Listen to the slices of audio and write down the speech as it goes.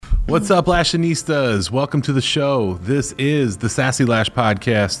What's up, Lashinistas? Welcome to the show. This is the Sassy Lash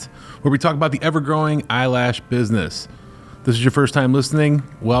Podcast, where we talk about the ever-growing eyelash business. This is your first time listening?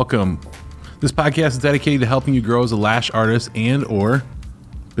 Welcome. This podcast is dedicated to helping you grow as a lash artist and or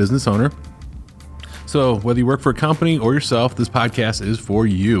business owner. So whether you work for a company or yourself, this podcast is for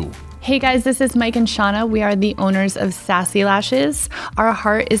you. Hey guys, this is Mike and Shauna. We are the owners of Sassy Lashes. Our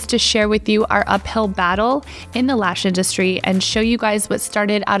heart is to share with you our uphill battle in the lash industry and show you guys what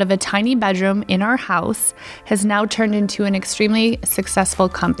started out of a tiny bedroom in our house has now turned into an extremely successful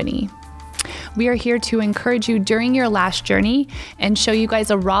company. We are here to encourage you during your lash journey and show you guys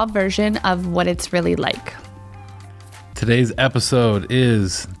a raw version of what it's really like. Today's episode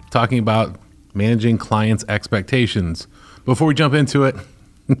is talking about managing clients' expectations. Before we jump into it,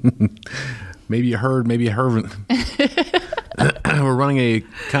 maybe you heard, maybe you haven't. We're running a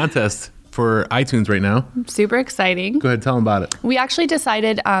contest for iTunes right now. Super exciting. Go ahead, tell them about it. We actually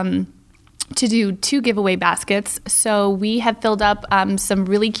decided to do 2 giveaway baskets. So we have filled up some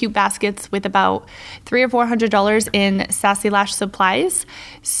really cute baskets with about $300 or $400 in Sassy Lash supplies.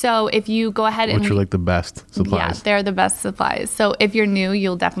 So if you go ahead Which are like the best supplies. Yeah, they're the best supplies. So if you're new,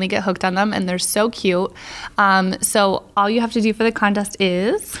 you'll definitely get hooked on them, and they're so cute. So all you have to do for the contest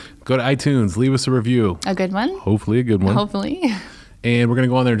is go to iTunes, leave us a review. a good one. Hopefully a good one. Hopefully. And we're going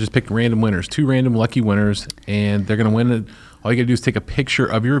to go on there and just pick random winners, 2 random lucky winners, and they're going to win it. All you got to do is take a picture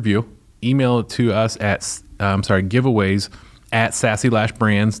of your review, email it to us at, giveaways at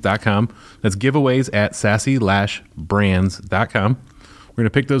sassylashbrands.com. That's giveaways at sassylashbrands.com. We're going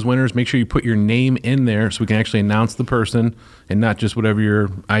to pick those winners. Make sure you put your name in there so we can actually announce the person and not just whatever your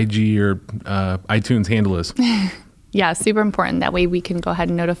IG or iTunes handle is. Yeah, super important. That way we can go ahead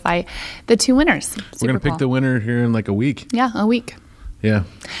and notify the 2 winners. We're going to pick the winner here in like a week. Yeah, a week. Yeah.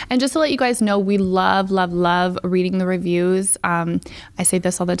 And just to let you guys know, we love reading the reviews. I say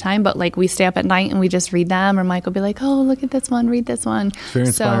this all the time, but like we stay up at night and we just read them, or Mike will be like, oh, look at this one, read this one. It's very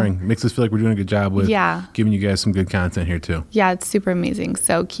inspiring. It makes us feel like we're doing a good job with giving you guys some good content here too. Yeah, it's super amazing.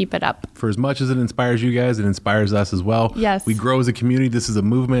 So keep it up. For as much as it inspires you guys, it inspires us as well. Yes. We grow as a community. This is a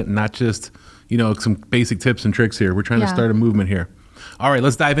movement, not just, some basic tips and tricks here. We're trying to start a movement here. All right,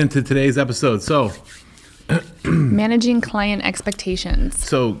 let's dive into today's episode. So managing client expectations.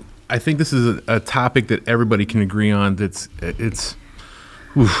 So I think this is a topic that everybody can agree on. Here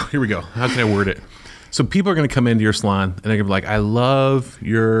we go. How can I word it? So people are going to come into your salon and they're going to be like, I love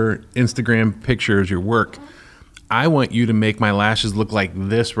your Instagram pictures, your work. I want you to make my lashes look like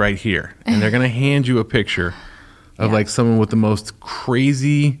this right here. And they're going to hand you a picture of like someone with the most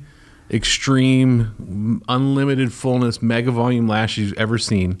crazy, extreme, unlimited fullness, mega volume lashes you've ever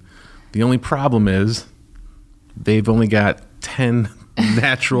seen. The only problem is they've only got 10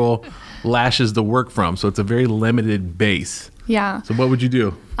 natural lashes to work from. So it's a very limited base. Yeah. So what would you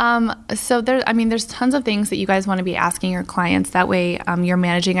do? So there's tons of things that you guys want to be asking your clients. That way you're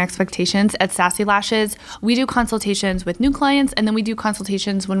managing expectations. At Sassy Lashes, we do consultations with new clients, and then we do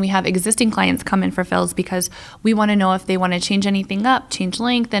consultations when we have existing clients come in for fills, because we want to know if they want to change anything up, change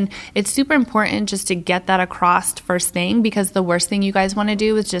length. And it's super important just to get that across first thing, because the worst thing you guys want to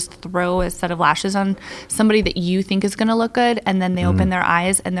do is just throw a set of lashes on somebody that you think is going to look good, and then they open their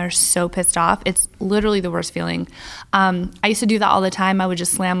eyes and they're so pissed off. It's literally the worst feeling. I used to do that all the time. I would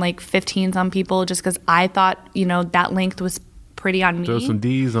just slam like 15s on people just because I thought, that length was pretty on me. Throw some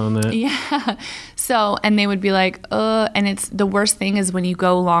D's on that. Yeah. So, and they would be like, and it's the worst thing is when you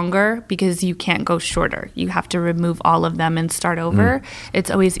go longer, because you can't go shorter. You have to remove all of them and start over.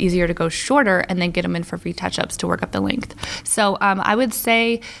 It's always easier to go shorter and then get them in for free touch-ups to work up the length. So I would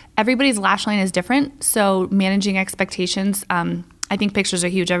say everybody's lash line is different. So managing expectations, I think pictures are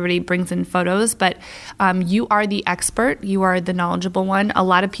huge. Everybody brings in photos, but you are the expert. You are the knowledgeable one. A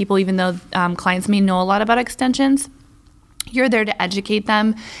lot of people, even though clients may know a lot about extensions, you're there to educate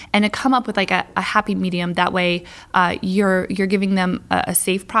them and to come up with like a happy medium. That way you're giving them a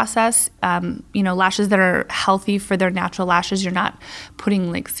safe process. Lashes that are healthy for their natural lashes. You're not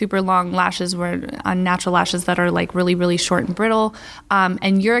putting like super long lashes on natural lashes that are like really, really short and brittle.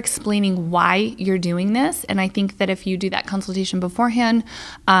 And you're explaining why you're doing this. And I think that if you do that consultation beforehand,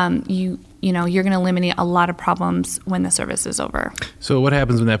 you're going to eliminate a lot of problems when the service is over. So what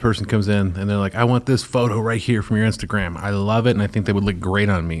happens when that person comes in and they're like, I want this photo right here from your Instagram. I love it, and I think they would look great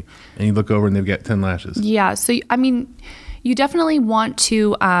on me. And you look over and they've got 10 lashes. Yeah. So, you definitely want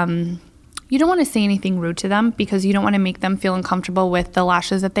to, you don't want to say anything rude to them because you don't want to make them feel uncomfortable with the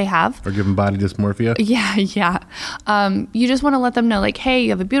lashes that they have. Or give them body dysmorphia. Yeah. You just want to let them know, like, hey, you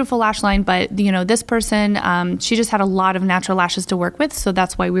have a beautiful lash line, but this person, she just had a lot of natural lashes to work with, so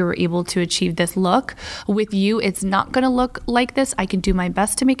that's why we were able to achieve this look. With you, it's not going to look like this. I can do my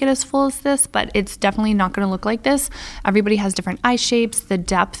best to make it as full as this, but it's definitely not going to look like this. Everybody has different eye shapes. The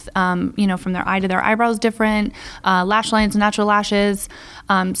depth, from their eye to their eyebrows, different. Lash lines, natural lashes.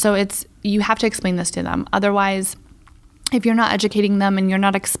 So you have to explain this to them. Otherwise, if you're not educating them and you're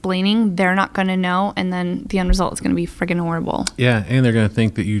not explaining, they're not going to know, and then the end result is going to be friggin' horrible. Yeah, and they're going to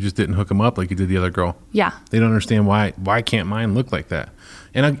think that you just didn't hook them up like you did the other girl. Yeah. They don't understand why can't mine look like that.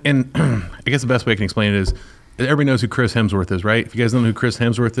 And I guess the best way I can explain it is, everybody knows who Chris Hemsworth is, right? If you guys don't know who Chris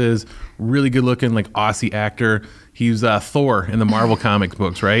Hemsworth is, really good looking, like Aussie actor. He was Thor in the Marvel comics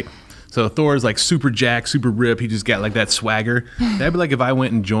books, right? So Thor's like super jacked, super ripped. He just got like that swagger. That'd be like if I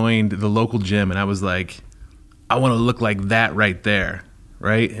went and joined the local gym and I was like, I want to look like that right there,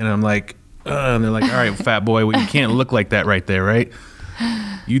 right? And I'm like, and they're like, all right, fat boy, well, you can't look like that right there, right?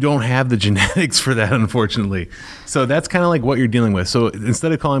 You don't have the genetics for that, unfortunately. So that's kind of like what you're dealing with. So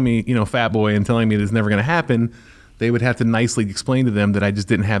instead of calling me, fat boy and telling me it's never going to happen, they would have to nicely explain to them that I just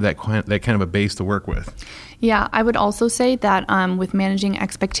didn't have that kind of a base to work with. Yeah, I would also say that with managing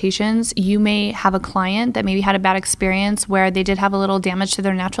expectations, you may have a client that maybe had a bad experience where they did have a little damage to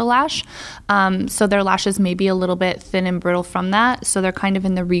their natural lash. So their lashes may be a little bit thin and brittle from that. So they're kind of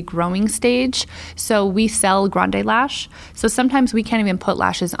in the regrowing stage. So we sell Grande Lash. So sometimes we can't even put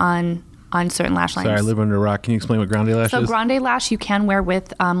lashes on certain lash lines. Sorry, I live under a rock. Can you explain what Grande Lash is? So Grande Lash you can wear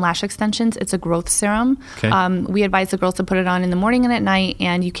with lash extensions. It's a growth serum. Okay. We advise the girls to put it on in the morning and at night,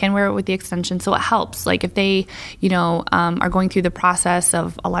 and you can wear it with the extension. So it helps. Like if they, are going through the process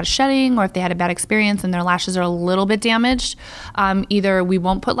of a lot of shedding, or if they had a bad experience and their lashes are a little bit damaged, either we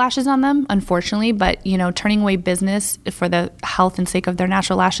won't put lashes on them, unfortunately, but, turning away business for the health and sake of their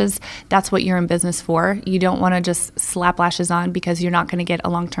natural lashes, that's what you're in business for. You don't want to just slap lashes on because you're not going to get a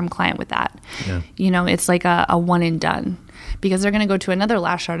long-term client with that. Yeah. It's like a one and done, because they're going to go to another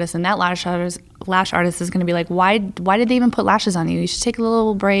lash artist, and that lash artist is going to be like, why did they even put lashes on you? You should take a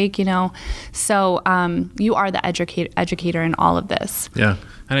little break, So you are the educator in all of this. Yeah.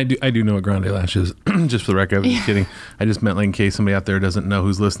 And I do know what Grande Lash is, just for the record. I was just kidding. I just meant like in case somebody out there doesn't know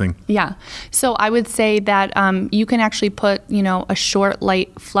who's listening. Yeah. So I would say that you can actually put, a short,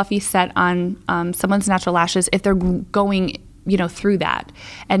 light, fluffy set on someone's natural lashes if they're going through that.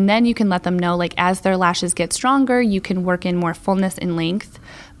 And then you can let them know, like, as their lashes get stronger, you can work in more fullness and length.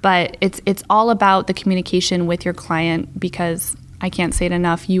 But it's all about the communication with your client, because I can't say it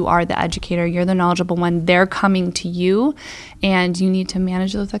enough. You are the educator. You're the knowledgeable one. They're coming to you, and you need to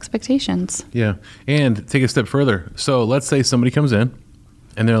manage those expectations. Yeah. And take a step further. So let's say somebody comes in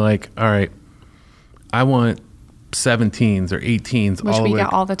and they're like, all right, I want 17s or 18s. Which we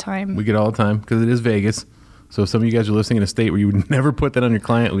get all the time. We get all the time because it is Vegas. So if some of you guys are listening in a state where you would never put that on your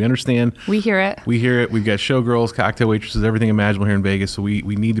client, we understand. We hear it. We've got showgirls, cocktail waitresses, everything imaginable here in Vegas. So we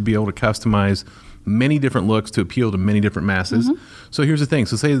need to be able to customize many different looks to appeal to many different masses. Mm-hmm. So here's the thing.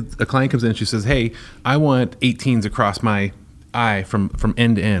 So say a client comes in and she says, hey, I want 18s across my eye from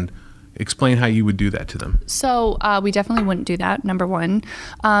end to end. Explain how you would do that to them. So we definitely wouldn't do that, number one.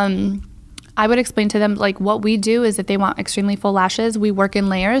 I would explain to them, like, what we do is if they want extremely full lashes, we work in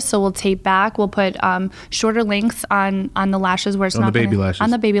layers. So we'll tape back. We'll put shorter lengths on the lashes where it's on not the baby lashes. On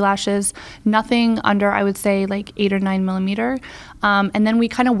the baby lashes. Nothing under, I would say, like 8 or 9 millimeter. And then we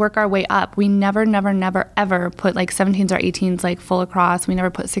kind of work our way up. We never, ever put like 17s or 18s like full across. We never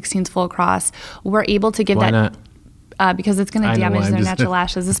put 16s full across. We're able to give Why that. Not? Because it's going to damage their natural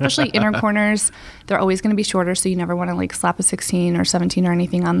lashes, especially inner corners. They're always going to be shorter, so you never want to like slap a 16 or 17 or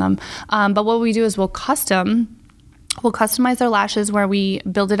anything on them. But what we do is we'll customize their lashes where we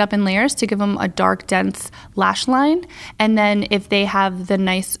build it up in layers to give them a dark, dense lash line. And then if they have the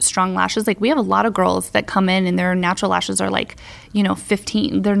nice, strong lashes, like we have a lot of girls that come in and their natural lashes are like,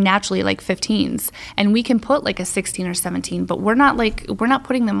 15. They're naturally like 15s. And we can put like a 16 or 17, but we're not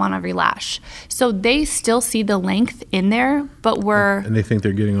putting them on every lash. So they still see the length in there, but And they think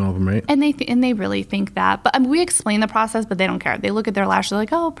they're getting all of them, right? And they really think that. But we explain the process, but they don't care. They look at their lashes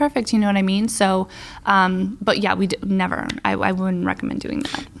like, oh, perfect. You know what I mean? So, but yeah, never. I wouldn't recommend doing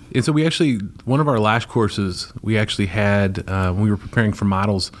that. And so one of our lash courses, we actually had, when we were preparing for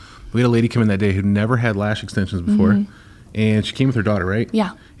models, we had a lady come in that day who never had lash extensions before. Mm-hmm. And she came with her daughter, right?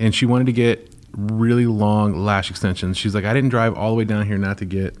 Yeah. And she wanted to get really long lash extensions. She's like, I didn't drive all the way down here not to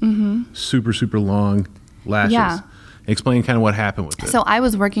get super, super long lashes. Yeah. Explain kind of what happened with it. So I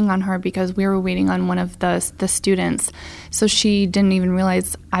was working on her because we were waiting on one of the students. So she didn't even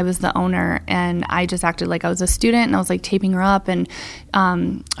realize I was the owner, and I just acted like I was a student, and I was like taping her up, and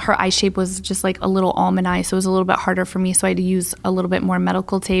her eye shape was just like a little almond eye, so it was a little bit harder for me, so I had to use a little bit more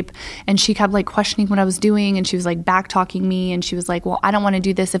medical tape. And she kept like questioning what I was doing, and she was like back talking me, and she was like, well, I don't want to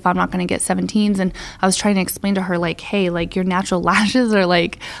do this if I'm not going to get 17s. And I was trying to explain to her like, hey, like your natural lashes are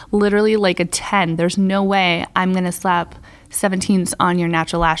like literally like a 10. There's no way I'm going to slap 17s on your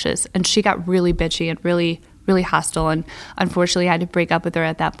natural lashes. And she got really bitchy and really hostile, and unfortunately I had to break up with her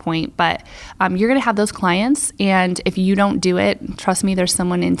at that point. But you're going to have those clients, and if you don't do it, trust me, there's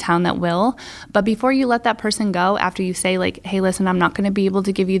someone in town that will. But before you let that person go, after you say like, hey, listen, I'm not going to be able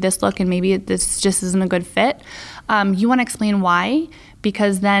to give you this look, and maybe this just isn't a good fit, you want to explain why.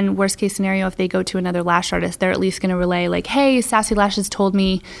 Because then worst case scenario, if they go to another lash artist, they're at least going to relay like, hey, Sassy Lashes told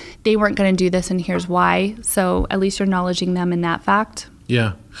me they weren't going to do this, and here's why. So at least you're acknowledging them in that fact.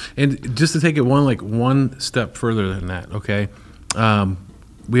 Yeah. And just to take it one step further than that, okay?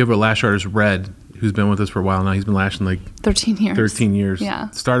 We have a lash artist, Red, who's been with us for a while now. He's been lashing like 13 years. 13 years.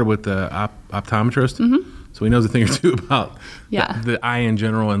 Yeah. Started Started with the optometrist. So he knows a thing or two about the eye in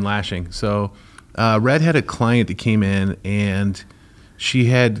general and lashing. So Red had a client that came in, and she'd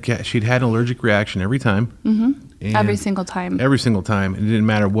had an allergic reaction every time. Every single time. Every single time. And it didn't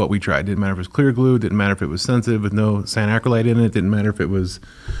matter what we tried. It didn't matter if it was clear glue. It didn't matter if it was sensitive with no cyanacrylate in it. It didn't matter if it was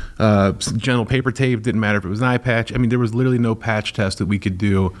gentle paper tape. It didn't matter if it was an eye patch. I mean, there was literally no patch test that we could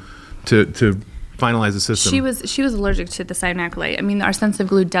do to finalize the system. She was allergic to the cyanacrylate. I mean, our sensitive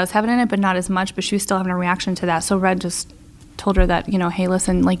glue does have it in it, but not as much. But she was still having a reaction to that. So Red just told her that, hey,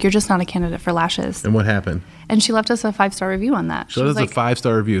 listen, like you're just not a candidate for lashes. And what happened? And she left us a 5-star review on that. So that's a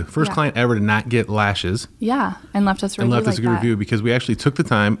 5-star review. First client ever to not get lashes. Yeah, and left us a review. And left us a good review because we actually took the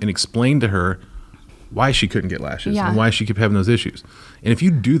time and explained to her why she couldn't get lashes and why she kept having those issues. And if you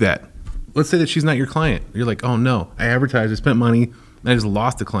do that, let's say that she's not your client. You're like, oh no, I advertised, I spent money, and I just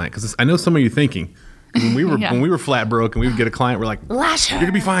lost a client. Because I know some of you thinking, when we were flat broke and we would get a client, we're like, lash her. You're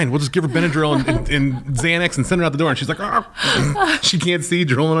going to be fine. We'll just give her Benadryl and Xanax and send her out the door. And she's like, oh, she can't see,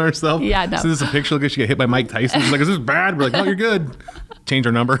 drooling on herself. Yeah, no. Send us a picture. Look, she got hit by Mike Tyson. She's like, is this bad? We're like, no, you're good. Change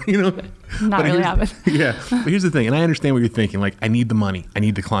our number, Not really happened. Yeah. But here's the thing. And I understand what you're thinking. Like, I need the money. I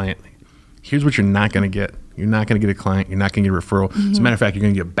need the client. Here's what you're not going to get. You're not going to get a client. You're not going to get a referral. As a matter of fact, you're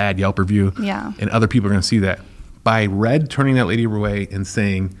going to get a bad Yelp review. Yeah. And other people are going to see that. By Red turning that lady away and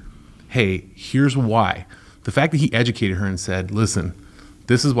saying, hey, here's why. The fact that he educated her and said, listen,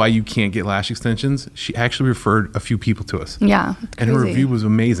 this is why you can't get lash extensions. She actually referred a few people to us. Yeah. And her review was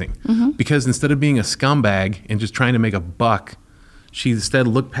amazing. Because instead of being a scumbag and just trying to make a buck, she instead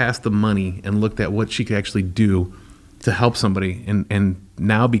looked past the money and looked at what she could actually do to help somebody and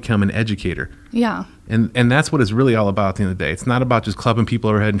now become an educator. Yeah. And that's what it's really all about at the end of the day. It's not about just clubbing people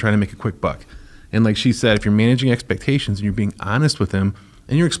overhead and trying to make a quick buck. And like she said, if you're managing expectations and you're being honest with them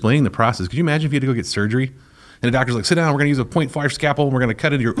and you're explaining the process, could you imagine if you had to go get surgery? And the doctor's like, sit down, we're going to use a 0.5 scalpel, and we're going to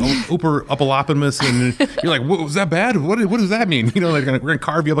cut into your upper epilopotamus. And you're like, was that bad? What does that mean? We're going to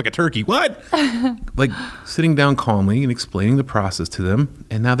carve you up like a turkey. What? Like sitting down calmly and explaining the process to them.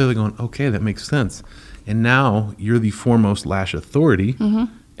 And now they're like going, okay, that makes sense. And now you're the foremost lash authority,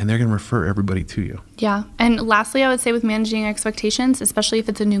 and they're going to refer everybody to you. Yeah. And lastly, I would say with managing expectations, especially if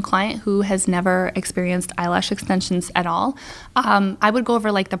it's a new client who has never experienced eyelash extensions at all, I would go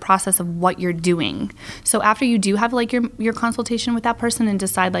over like the process of what you're doing. So after you do have like your consultation with that person and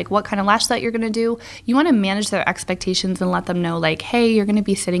decide like what kind of lash set you're going to do, you want to manage their expectations and let them know like, hey, you're going to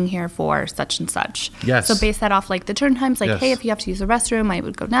be sitting here for such and such. Yes. So base that off like the turn times, like, hey, if you have to use the restroom, I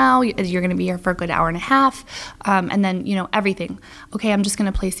would go now. You're going to be here for a good hour and a half. And then, everything. Okay, I'm just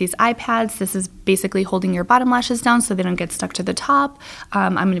going to place these iPads. This is basically holding your bottom lashes down so they don't get stuck to the top.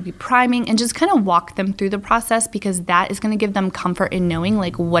 I'm going to be priming and just kind of walk them through the process because that is going to give them comfort in knowing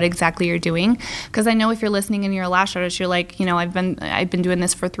like what exactly you're doing. Because I know if you're listening and you're a lash artist, you're like, I've been doing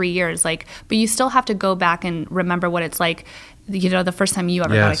this for 3 years, like, but you still have to go back and remember what it's like. The first time you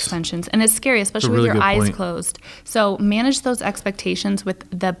ever got extensions. And it's scary, especially with your eyes closed. So manage those expectations with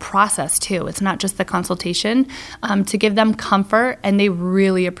the process too. It's not just the consultation, to give them comfort, and they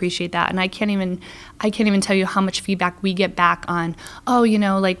really appreciate that. And I can't even tell you how much feedback we get back on,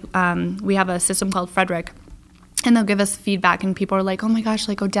 we have a system called Frederick. And they'll give us feedback, and people are like, "Oh my gosh,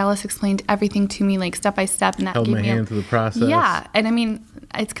 like Dallas explained everything to me, like step by step," and that held gave my me hand through the process. Yeah, and I mean,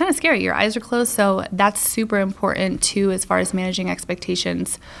 it's kind of scary. Your eyes are closed, so that's super important too, as far as managing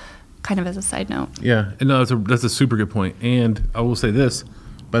expectations. Kind of as a side note. Yeah, and no, that's a super good point. And I will say this: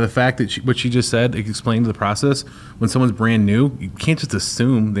 by the fact that what she just said, explained the process. When someone's brand new, you can't just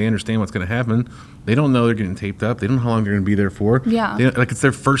assume they understand what's going to happen. They don't know they're getting taped up. They don't know how long they're going to be there for. Yeah. Like it's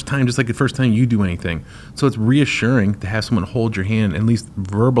their first time, just like the first time you do anything. So it's reassuring to have someone hold your hand and at least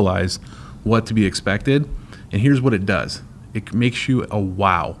verbalize what to be expected. And here's what it does. It makes you a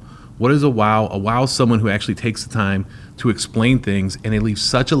wow. What is a wow? A wow is someone who actually takes the time to explain things, and they leave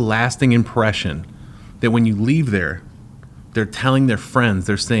such a lasting impression that when you leave there, they're telling their friends,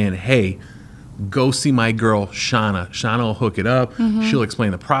 they're saying, hey, go see my girl, Shauna. Shauna will hook it up. She'll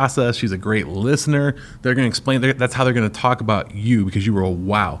explain the process. She's a great listener. They're going to explain, that's how they're going to talk about you, because you were a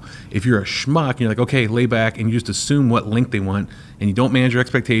wow. If you're a schmuck and you're like, okay, lay back, and you just assume what link they want, and you don't manage your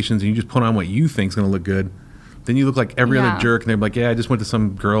expectations, and you just put on what you think is going to look good, then you look like every other jerk, and they're like, yeah, I just went to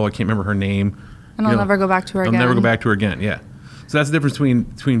some girl, I can't remember her name. And I'll never go back to her again. I'll never go back to her again, yeah. So that's the difference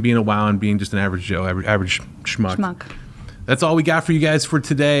between being a wow and being just an average Joe, average schmuck. That's all we got for you guys for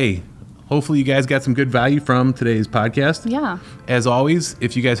today. Hopefully you guys got some good value from today's podcast. Yeah. As always,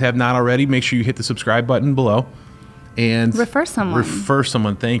 if you guys have not already, make sure you hit the subscribe button below. And refer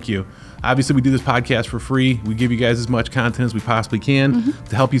someone. Thank you. Obviously, we do this podcast for free. We give you guys as much content as we possibly can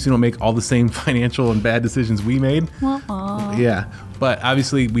to help you so you don't make all the same financial and bad decisions we made. Yeah. But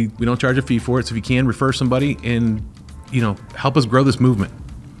obviously, we don't charge a fee for it. So if you can, refer somebody and, help us grow this movement.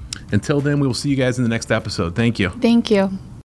 Until then, we will see you guys in the next episode. Thank you. Thank you.